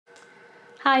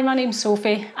Hi, my name's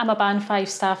Sophie. I'm a Band 5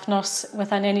 staff nurse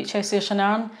within NHS Ayrshire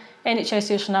Arran. NHS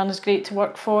Ayrshire Arran is great to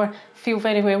work for, feel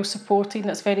very well supported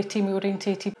and it's very team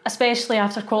orientated. Especially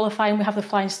after qualifying, we have the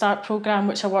Flying Start programme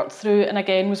which I worked through and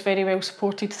again was very well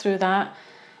supported through that.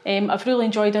 I've really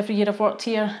enjoyed every year I've worked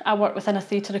here. I work within a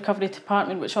theatre recovery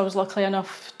department which I was lucky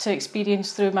enough to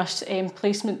experience through my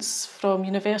placements from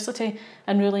university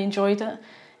and really enjoyed it.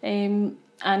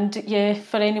 And yeah,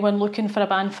 for anyone looking for a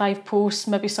Band 5 post,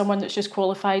 maybe someone that's just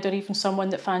qualified or even someone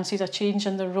that fancies a change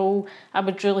in their role, I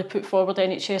would really put forward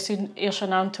NHS Ayrshire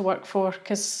Arran to work for,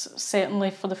 because certainly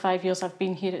for the 5 years I've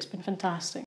been here it's been fantastic.